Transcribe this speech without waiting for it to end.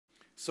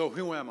So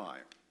who am I?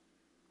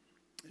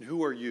 And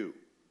who are you?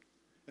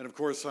 And of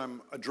course,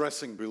 I'm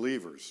addressing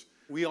believers.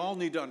 We all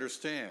need to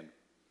understand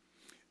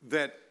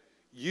that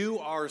you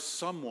are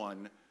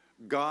someone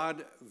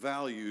God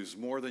values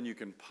more than you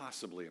can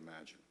possibly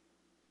imagine.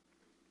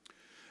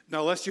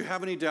 Now, lest you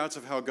have any doubts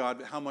of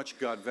how much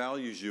God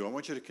values you, I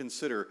want you to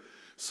consider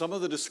some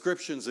of the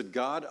descriptions that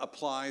God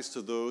applies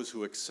to those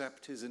who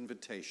accept his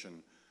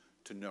invitation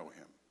to know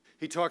him.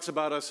 He talks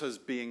about us as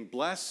being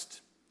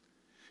blessed.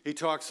 He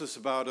talks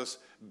about us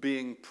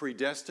being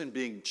predestined,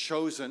 being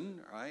chosen,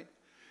 right?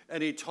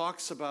 And he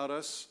talks about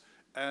us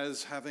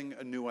as having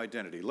a new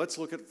identity. Let's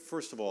look at,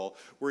 first of all,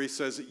 where he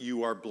says that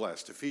you are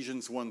blessed.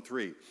 Ephesians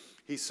 1:3.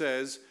 He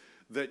says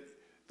that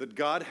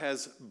God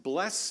has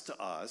blessed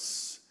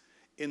us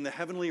in the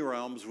heavenly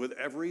realms with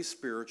every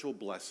spiritual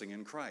blessing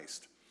in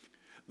Christ.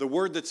 The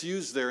word that's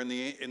used there in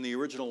the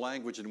original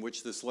language in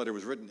which this letter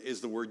was written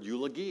is the word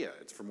eulogia.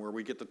 It's from where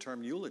we get the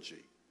term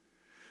eulogy.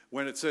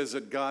 When it says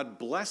that God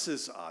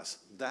blesses us,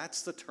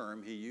 that's the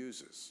term he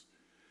uses.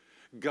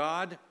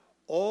 God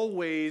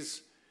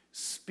always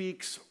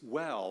speaks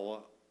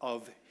well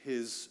of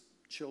his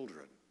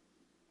children.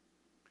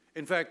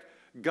 In fact,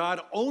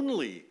 God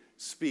only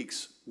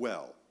speaks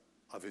well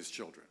of his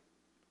children.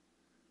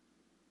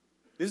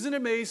 Isn't it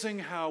amazing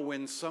how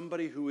when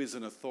somebody who is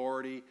an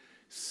authority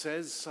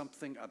says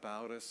something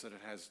about us that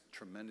it has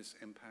tremendous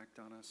impact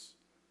on us?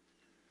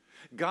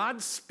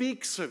 God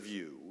speaks of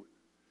you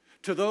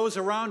to those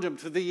around him,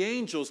 to the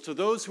angels, to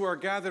those who are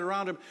gathered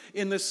around him,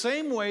 in the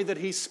same way that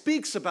he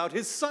speaks about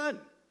his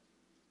son.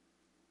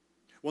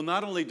 Well,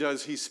 not only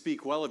does he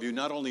speak well of you,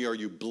 not only are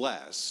you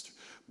blessed,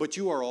 but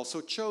you are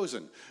also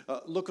chosen.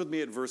 Look with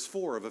me at verse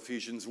 4 of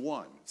Ephesians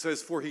 1. It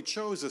says, "For he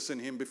chose us in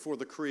him before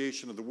the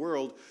creation of the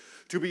world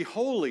to be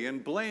holy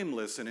and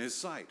blameless in his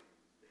sight."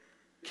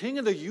 King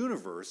of the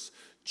universe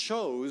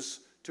chose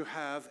to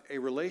have a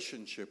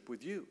relationship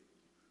with you.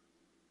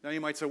 Now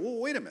you might say, well,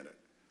 wait a minute.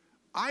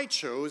 I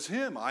chose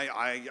him.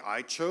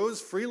 I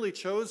freely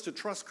chose to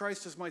trust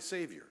Christ as my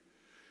Savior.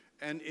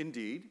 And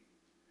indeed,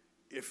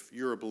 if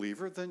you're a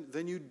believer,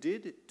 then you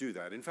did do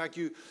that. In fact,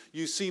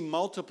 you see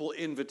multiple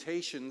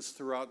invitations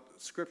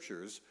throughout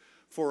Scriptures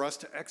for us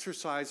to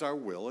exercise our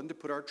will and to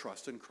put our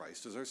trust in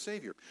Christ as our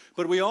Savior.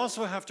 But we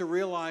also have to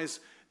realize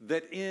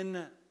that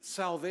in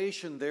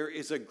salvation there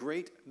is a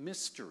great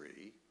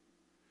mystery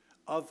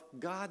of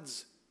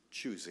God's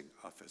choosing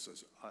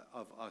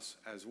of us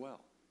as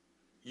well.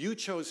 You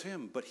chose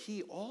him, but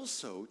he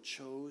also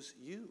chose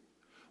you.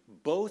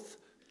 Both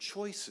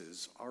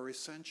choices are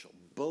essential.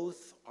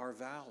 Both are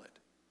valid.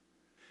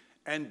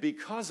 And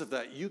because of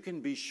that, you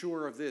can be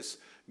sure of this: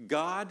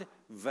 God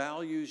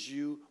values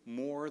you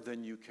more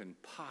than you can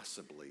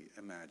possibly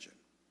imagine.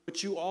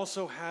 But you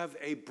also have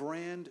a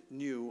brand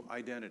new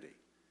identity.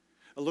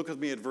 Look with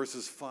me at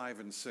verses 5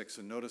 and 6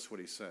 and notice what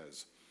he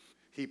says.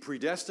 He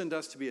predestined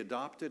us to be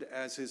adopted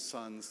as his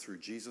sons through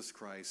Jesus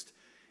Christ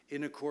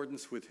in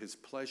accordance with his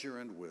pleasure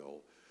and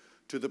will,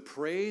 to the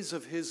praise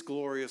of his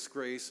glorious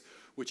grace,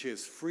 which he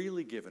has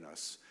freely given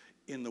us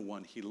in the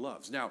one he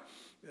loves. Now,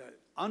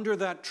 under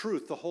that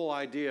truth, the whole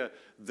idea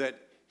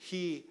that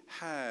he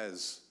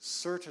has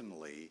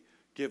certainly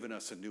given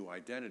us a new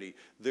identity,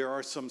 there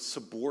are some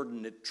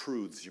subordinate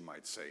truths, you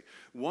might say.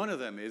 One of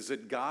them is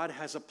that God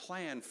has a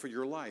plan for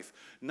your life,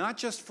 not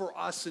just for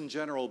us in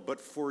general, but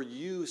for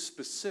you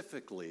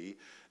specifically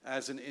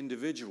as an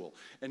individual.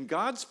 And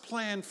God's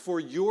plan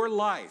for your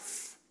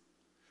life,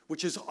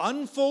 which is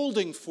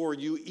unfolding for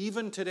you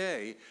even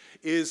today,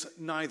 is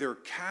neither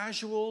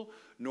casual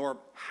nor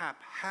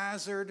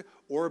haphazard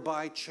or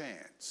by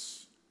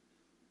chance.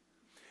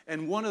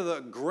 And one of the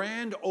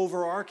grand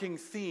overarching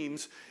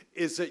themes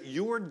is that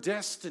your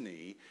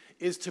destiny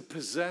is to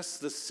possess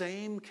the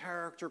same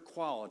character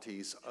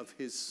qualities of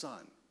his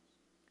son.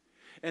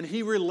 And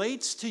he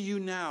relates to you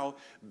now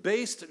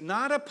based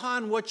not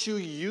upon what you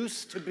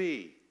used to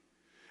be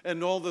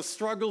and all the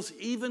struggles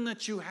even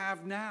that you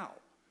have now,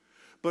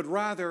 but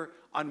rather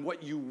on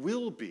what you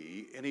will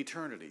be in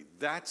eternity.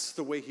 That's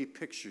the way he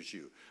pictures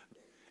you.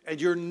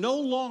 And you're no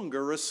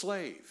longer a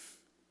slave.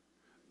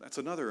 That's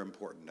another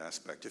important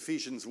aspect.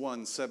 Ephesians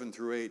 1, 7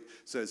 through 8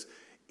 says,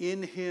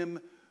 "In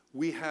him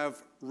we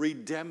have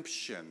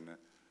redemption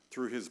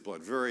through his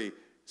blood." Very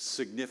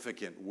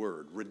significant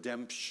word,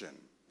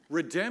 redemption.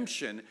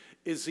 Redemption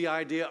is the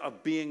idea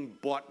of being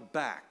bought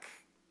back.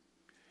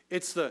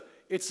 It's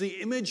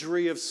the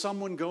imagery of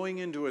someone going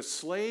into a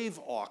slave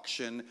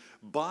auction,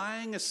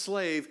 buying a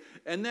slave,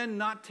 and then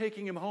not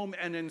taking him home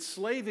and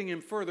enslaving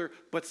him further,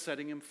 but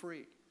setting him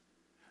free.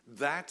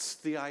 That's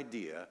the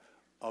idea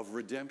of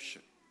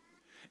redemption.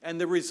 And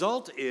the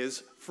result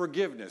is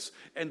forgiveness.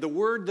 And the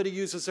word that he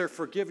uses there,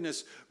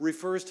 forgiveness,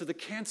 refers to the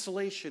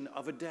cancellation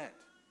of a debt.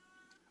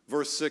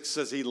 Verse 6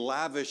 says he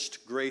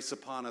lavished grace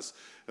upon us.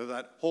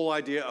 That whole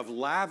idea of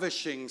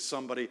lavishing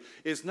somebody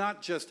is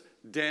not just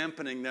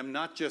dampening them,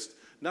 not just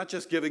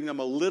giving them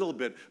a little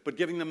bit, but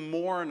giving them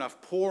more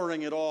enough,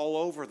 pouring it all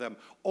over them,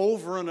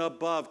 over and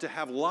above, to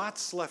have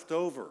lots left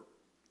over.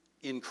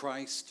 In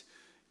Christ,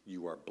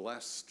 you are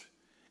blessed.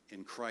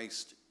 In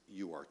Christ,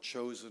 you are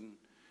chosen.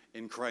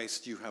 In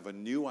Christ, you have a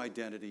new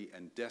identity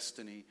and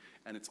destiny,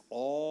 and it's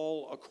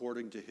all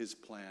according to his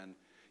plan.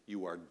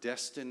 You are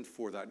destined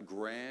for that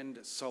grand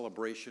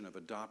celebration of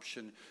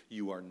adoption.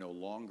 You are no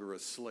longer a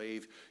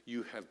slave.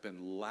 You have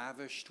been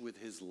lavished with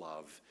his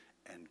love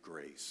and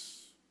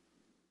grace.